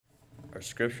Our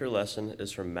scripture lesson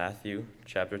is from Matthew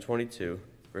chapter 22,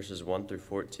 verses 1 through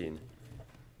 14.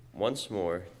 Once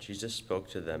more, Jesus spoke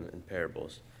to them in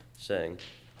parables, saying,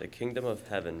 "The kingdom of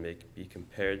heaven may be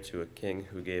compared to a king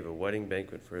who gave a wedding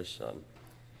banquet for his son.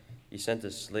 He sent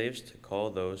his slaves to call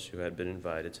those who had been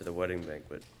invited to the wedding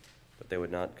banquet, but they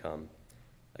would not come.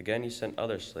 Again he sent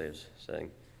other slaves,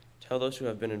 saying, 'Tell those who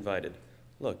have been invited,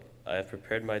 look, I have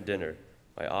prepared my dinner.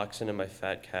 My oxen and my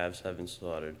fat calves have been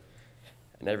slaughtered,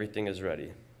 and everything is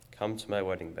ready. Come to my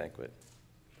wedding banquet.'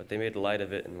 But they made light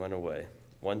of it and went away,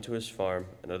 one to his farm,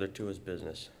 another to his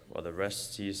business, while the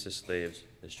rest seized his slaves,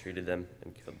 mistreated them,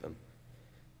 and killed them.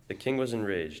 The king was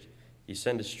enraged. He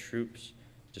sent his troops,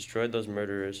 destroyed those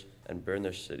murderers, and burned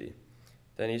their city.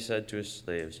 Then he said to his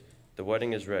slaves, 'The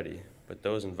wedding is ready, but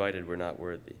those invited were not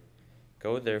worthy.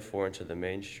 Go therefore into the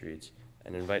main streets,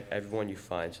 and invite everyone you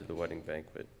find to the wedding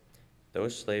banquet.'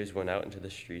 Those slaves went out into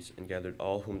the streets and gathered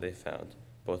all whom they found,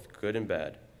 both good and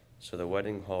bad, so the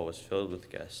wedding hall was filled with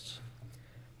guests.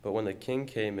 But when the king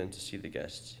came in to see the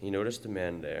guests, he noticed a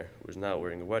man there who was not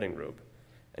wearing a wedding robe.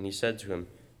 And he said to him,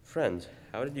 'Friend,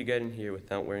 how did you get in here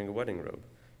without wearing a wedding robe?'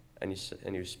 And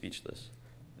he was speechless.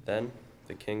 Then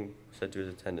the king said to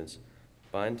his attendants,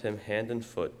 'Bind him hand and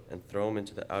foot and throw him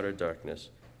into the outer darkness,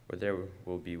 where there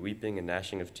will be weeping and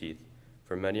gnashing of teeth,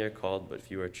 for many are called, but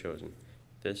few are chosen.'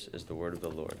 This is the word of the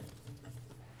Lord."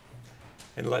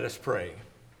 And let us pray.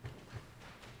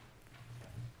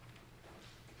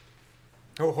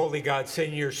 Oh, holy God,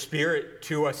 send your Spirit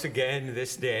to us again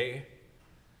this day,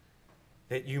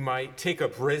 that you might take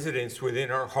up residence within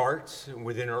our hearts and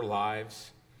within our lives,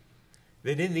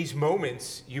 that in these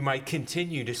moments you might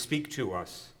continue to speak to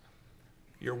us,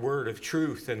 your word of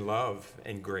truth and love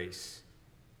and grace.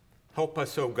 Help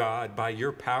us, O God, by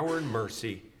your power and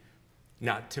mercy,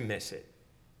 not to miss it.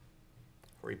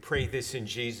 We pray this in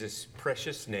Jesus'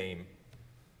 precious name.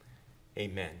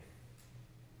 Amen.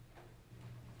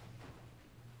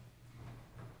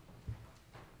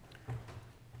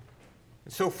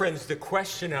 So, friends, the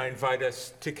question I invite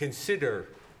us to consider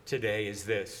today is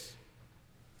this: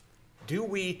 do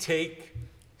we take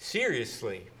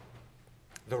seriously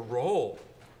the role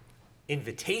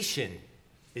invitation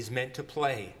is meant to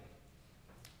play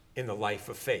in the life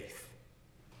of faith?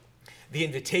 The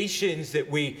invitations that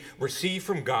we receive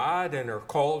from God and are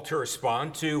called to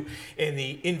respond to, and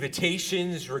the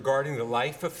invitations regarding the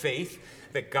life of faith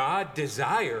that God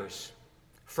desires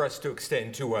for us to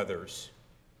extend to others.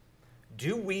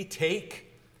 Do we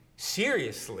take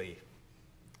seriously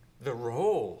the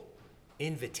role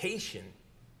invitation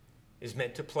is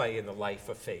meant to play in the life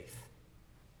of faith?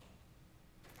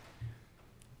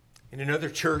 In another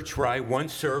church where I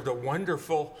once served, a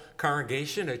wonderful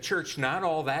congregation, a church not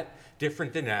all that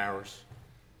different than ours,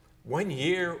 one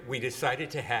year we decided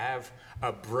to have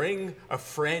a bring a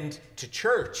friend to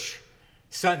church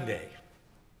Sunday.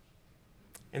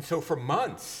 And so for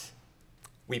months,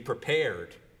 we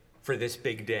prepared for this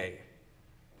big day.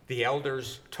 The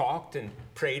elders talked and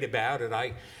prayed about it.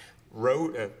 I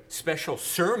wrote a special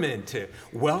sermon to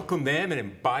welcome them and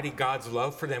embody God's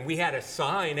love for them. We had a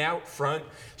sign out front,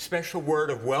 special word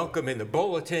of welcome in the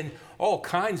bulletin, all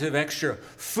kinds of extra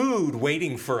food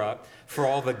waiting for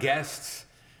all the guests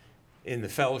in the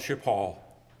fellowship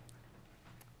hall.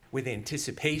 With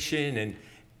anticipation and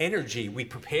energy, we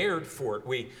prepared for it.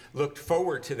 We looked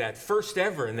forward to that first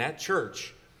ever in that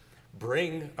church,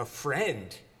 bring a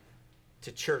friend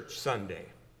to church Sunday.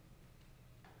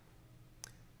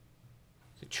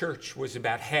 The church was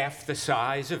about half the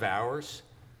size of ours.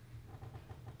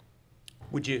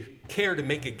 Would you care to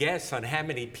make a guess on how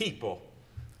many people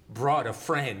brought a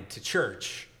friend to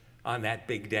church on that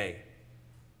big day?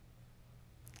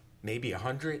 Maybe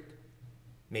 100,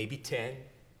 maybe 10.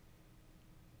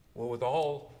 Well, with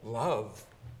all love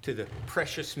to the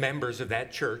precious members of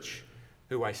that church,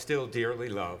 who I still dearly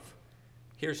love,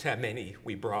 here's how many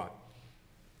we brought.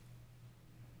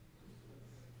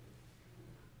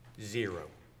 0.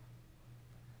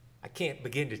 I can't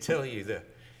begin to tell you the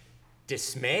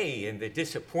dismay and the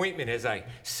disappointment as I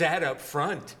sat up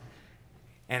front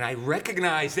and I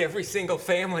recognized every single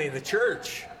family in the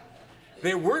church.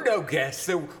 There were no guests,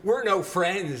 there were no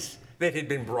friends that had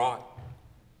been brought.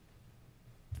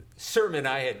 The sermon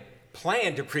I had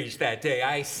planned to preach that day,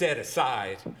 I set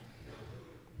aside,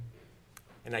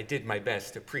 and I did my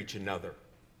best to preach another.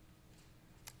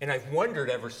 And I've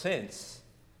wondered ever since,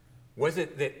 was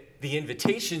it that the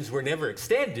invitations were never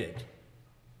extended,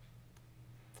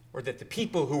 or that the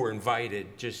people who were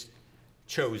invited just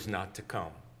chose not to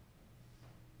come?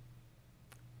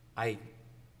 I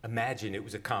imagine it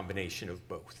was a combination of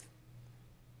both.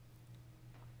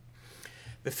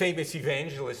 The famous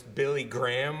evangelist Billy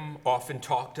Graham often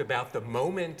talked about the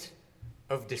moment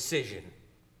of decision.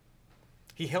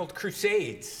 He held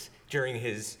crusades during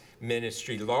his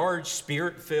ministry, large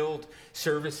spirit-filled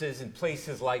services in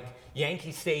places like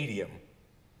Yankee Stadium.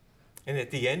 And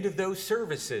at the end of those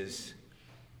services,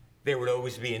 there would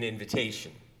always be an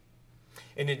invitation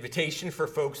for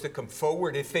folks to come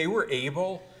forward if they were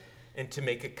able and to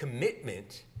make a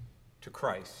commitment to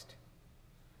Christ,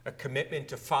 a commitment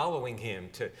to following him,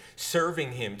 to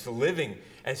serving him, to living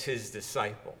as his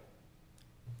disciple.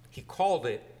 He called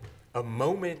it a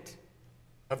moment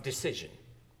of decision.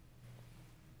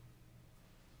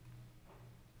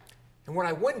 And what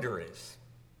I wonder is,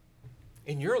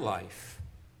 in your life,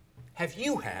 have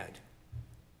you had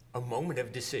a moment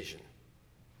of decision?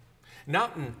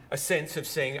 Not in a sense of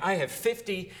saying, I have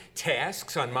 50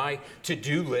 tasks on my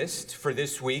to-do list for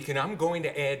this week, and I'm going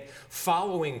to add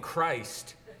following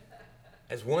Christ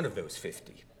as one of those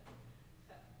 50.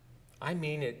 I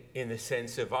mean it in the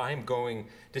sense of I'm going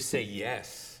to say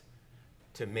yes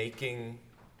to making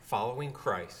following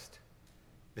Christ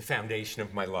the foundation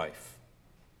of my life.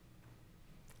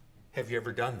 Have you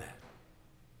ever done that?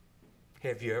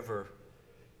 Have you ever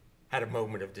had a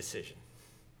moment of decision?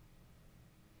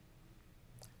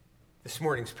 This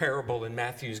morning's parable in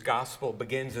Matthew's gospel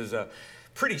begins as a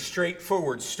pretty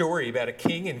straightforward story about a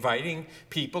king inviting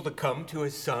people to come to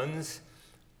his son's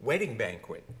wedding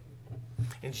banquet.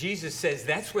 And Jesus says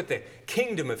that's what the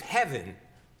kingdom of heaven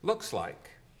looks like.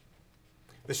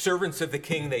 The servants of the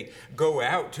king, they go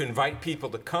out to invite people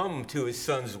to come to his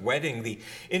son's wedding. The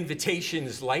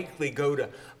invitations likely go to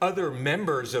other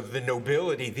members of the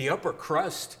nobility, the upper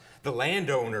crust, the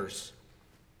landowners.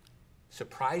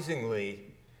 Surprisingly,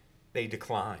 they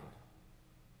decline.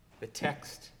 The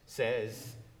text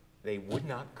says they would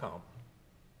not come.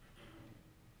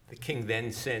 The king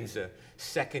then sends a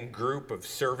second group of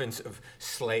servants of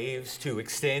slaves to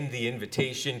extend the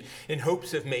invitation in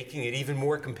hopes of making it even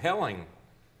more compelling,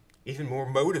 even more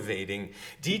motivating.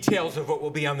 Details of what will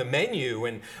be on the menu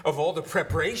and of all the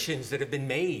preparations that have been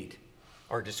made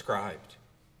are described.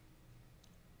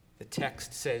 The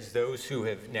text says those who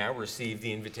have now received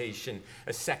the invitation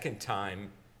a second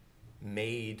time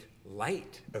made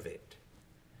light of it.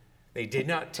 They did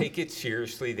not take it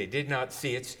seriously. They did not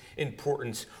see its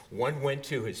importance. One went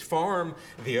to his farm,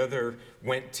 the other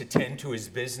went to tend to his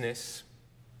business.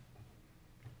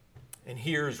 And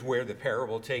here's where the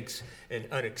parable takes an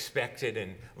unexpected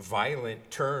and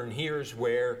violent turn. Here's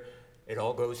where it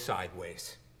all goes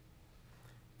sideways.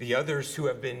 The others who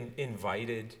have been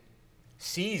invited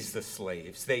seize the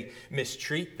slaves. They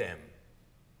mistreat them.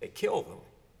 They kill them.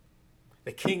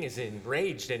 The king is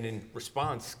enraged and in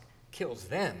response kills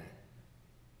them.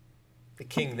 The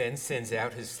king then sends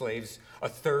out his slaves a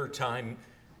third time,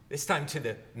 this time to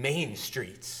the main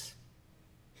streets.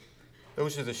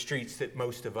 Those are the streets that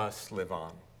most of us live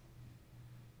on.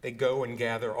 They go and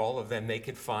gather all of them they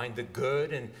could find, the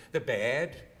good and the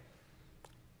bad,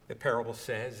 the parable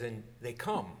says, and they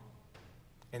come.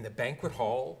 And the banquet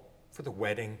hall for the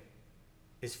wedding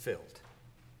is filled.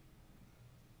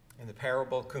 And the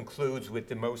parable concludes with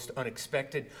the most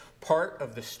unexpected part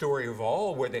of the story of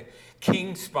all, where the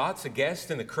king spots a guest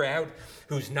in the crowd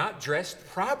who's not dressed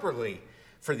properly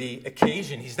for the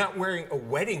occasion. He's not wearing a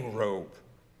wedding robe.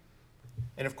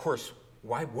 And of course,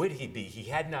 why would he be? He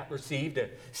had not received a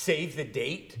save the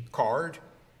date card.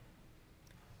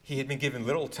 He had been given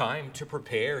little time to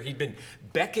prepare. He'd been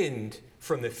beckoned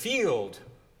from the field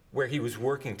where he was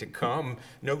working to come.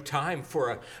 No time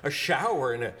for a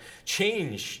shower and a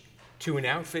change to an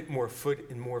outfit more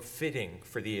fitting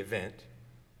for the event.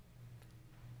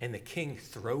 And the king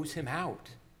throws him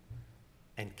out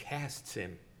and casts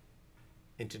him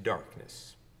into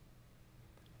darkness.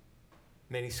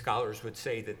 Many scholars would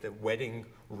say that the wedding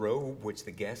robe which the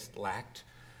guest lacked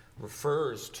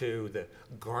refers to the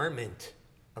garment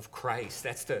of Christ.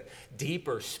 That's the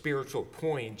deeper spiritual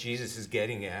point Jesus is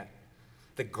getting at.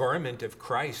 The garment of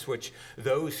Christ, which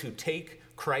those who take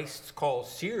Christ's call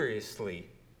seriously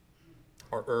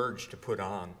are urged to put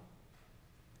on.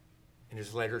 In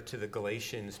his letter to the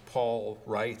Galatians, Paul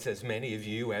writes, as many of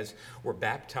you as were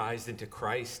baptized into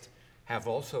Christ have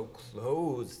also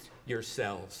clothed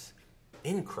yourselves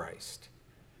in Christ.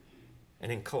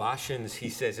 And in Colossians, he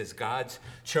says, as God's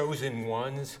chosen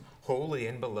ones, holy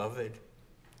and beloved,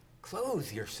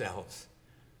 clothe yourselves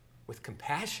with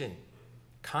compassion,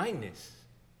 kindness,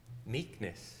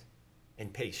 meekness,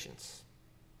 and patience.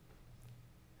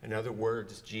 In other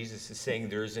words, Jesus is saying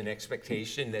there's an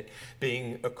expectation that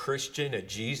being a Christian, a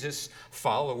Jesus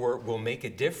follower, will make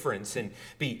a difference and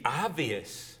be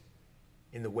obvious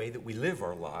in the way that we live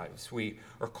our lives. We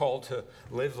are called to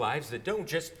live lives that don't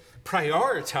just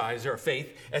prioritize our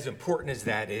faith, as important as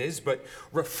that is, but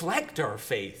reflect our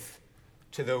faith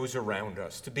to those around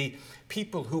us, to be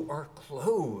people who are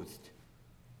clothed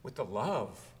with the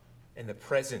love and the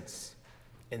presence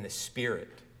and the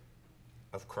Spirit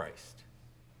of Christ.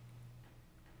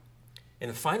 In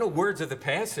the final words of the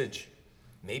passage,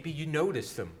 maybe you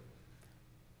notice them.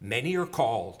 Many are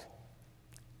called,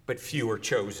 but few are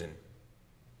chosen.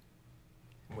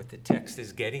 And what the text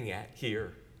is getting at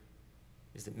here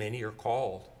is that many are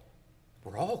called.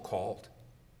 We're all called,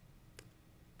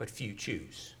 but few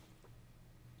choose.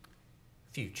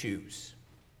 Few choose.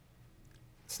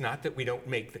 It's not that we don't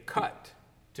make the cut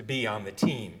to be on the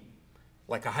team,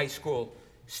 like a high school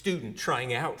student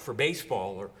trying out for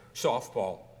baseball or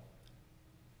softball.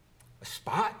 A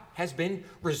spot has been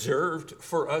reserved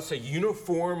for us. A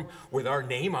uniform with our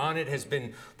name on it has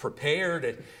been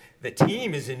prepared. The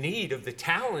team is in need of the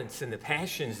talents and the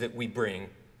passions that we bring,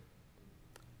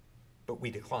 but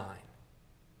we decline.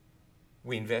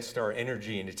 We invest our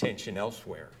energy and attention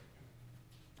elsewhere.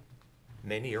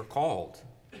 Many are called,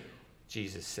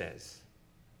 Jesus says,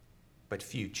 but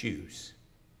few choose.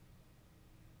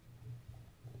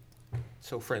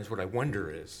 So, friends, what I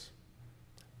wonder is,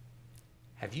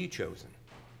 have you chosen?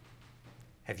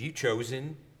 Have you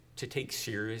chosen to take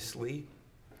seriously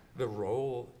the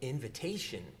role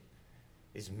invitation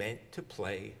is meant to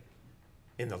play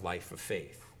in the life of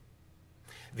faith?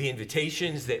 The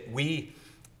invitations that we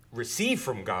receive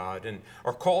from God and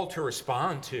are called to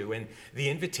respond to, and the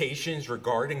invitations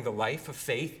regarding the life of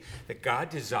faith that God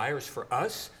desires for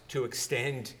us to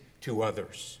extend to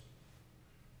others.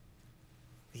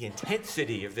 The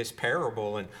intensity of this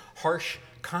parable and harsh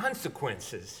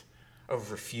consequences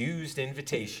of refused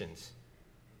invitations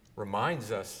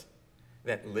reminds us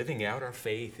that living out our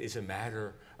faith is a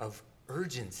matter of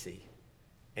urgency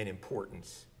and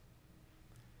importance.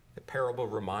 The parable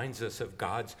reminds us of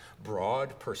God's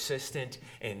broad, persistent,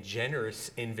 and generous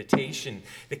invitation.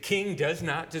 The king does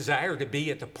not desire to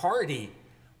be at the party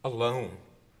alone.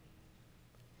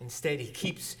 Instead, he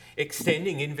keeps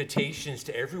extending invitations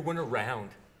to everyone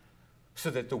around so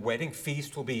that the wedding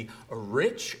feast will be a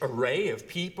rich array of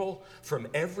people from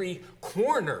every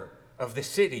corner of the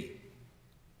city.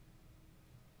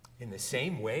 In the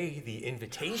same way, the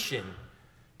invitation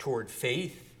toward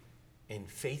faith and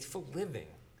faithful living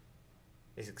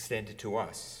is extended to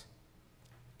us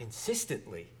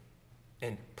insistently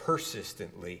and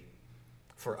persistently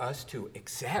for us to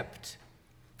accept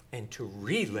and to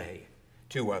relay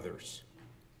to others.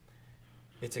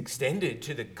 It's extended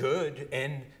to the good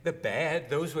and the bad,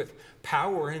 those with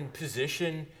power and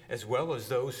position, as well as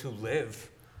those who live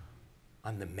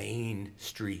on the main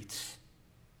streets.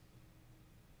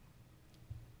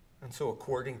 And so,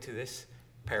 according to this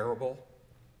parable,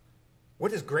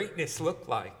 what does greatness look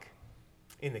like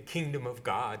in the kingdom of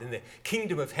God, in the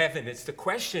kingdom of heaven? It's the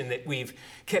question that we've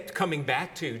kept coming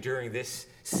back to during this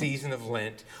season of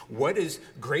Lent. What does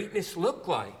greatness look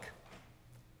like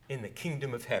in the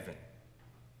kingdom of heaven?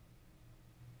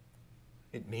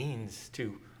 It means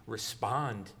to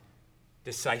respond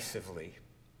decisively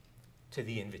to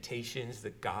the invitations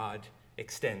that God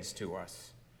extends to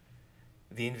us.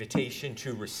 The invitation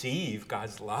to receive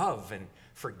God's love and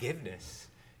forgiveness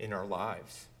in our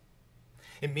lives.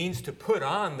 It means to put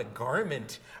on the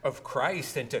garment of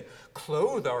Christ and to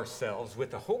clothe ourselves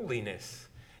with the holiness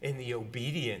and the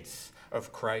obedience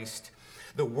of Christ.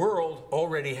 The world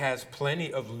already has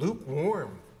plenty of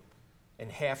lukewarm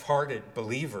and half-hearted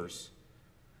believers.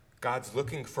 God's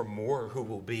looking for more who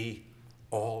will be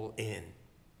all in.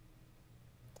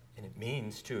 And it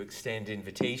means to extend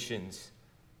invitations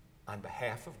on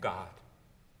behalf of God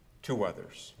to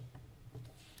others.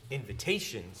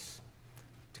 Invitations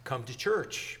to come to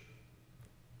church,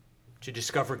 to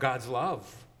discover God's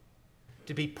love,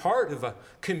 to be part of a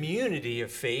community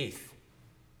of faith.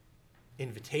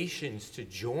 Invitations to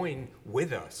join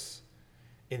with us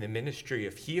in the ministry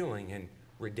of healing and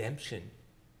redemption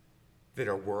that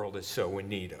our world is so in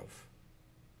need of.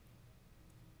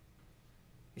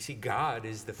 You see, God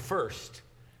is the first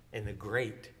and the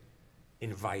great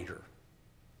inviter.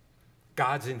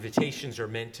 God's invitations are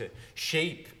meant to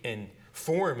shape and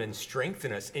form and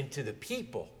strengthen us into the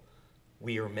people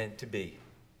we are meant to be.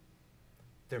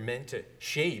 They're meant to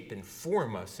shape and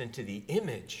form us into the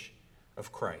image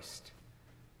of Christ,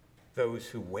 those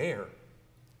who wear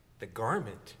the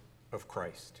garment of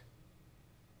Christ.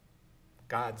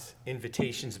 God's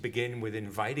invitations begin with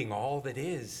inviting all that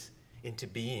is into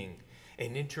being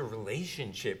and into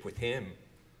relationship with Him.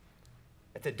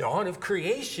 At the dawn of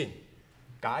creation,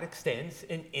 God extends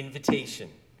an invitation.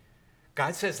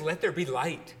 God says, let there be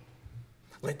light.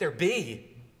 Let there be.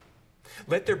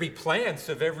 Let there be plants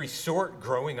of every sort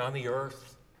growing on the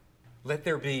earth. Let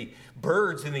there be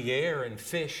birds in the air and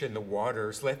fish in the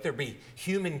waters. Let there be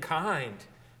humankind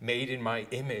made in my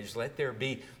image. Let there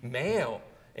be male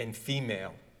and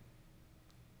female.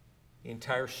 The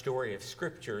entire story of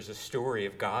Scripture is a story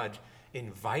of God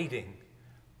inviting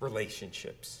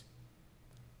relationships.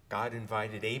 God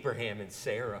invited Abraham and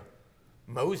Sarah,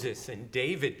 Moses and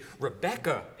David,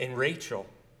 Rebekah and Rachel.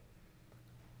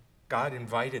 God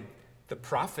invited the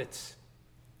prophets,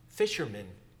 fishermen,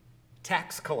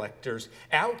 tax collectors,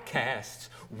 outcasts,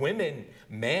 women,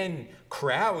 men,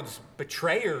 crowds,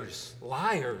 betrayers,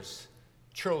 liars,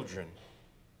 children.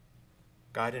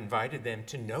 God invited them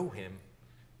to know him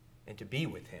and to be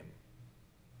with him.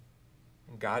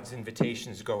 And God's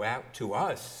invitations go out to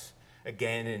us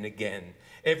again and again.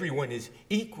 Everyone is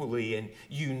equally and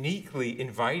uniquely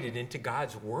invited into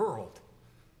God's world,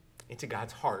 into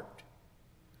God's heart.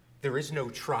 There is no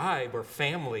tribe or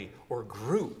family or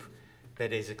group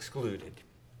that is excluded.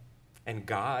 And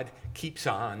God keeps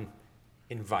on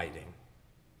inviting.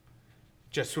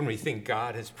 Just when we think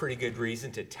God has pretty good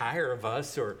reason to tire of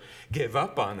us or give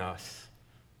up on us,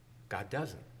 God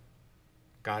doesn't.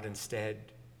 God instead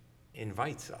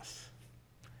invites us.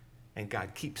 And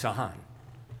God keeps on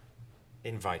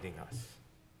inviting us.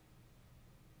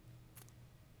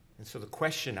 And so the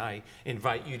question I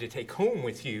invite you to take home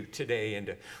with you today and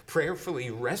to prayerfully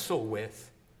wrestle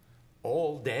with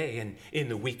all day and in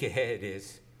the week ahead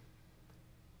is,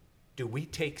 do we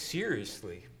take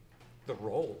seriously the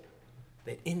role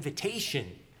that invitation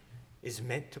is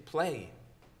meant to play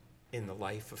in the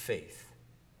life of faith?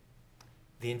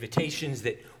 The invitations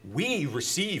that we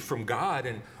receive from God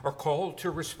and are called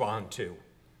to respond to,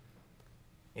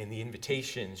 and the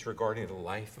invitations regarding the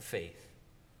life of faith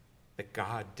that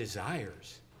God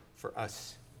desires for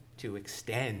us to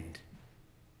extend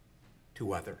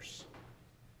to others.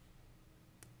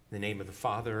 In the name of the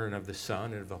Father, and of the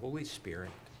Son, and of the Holy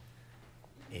Spirit,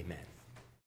 amen.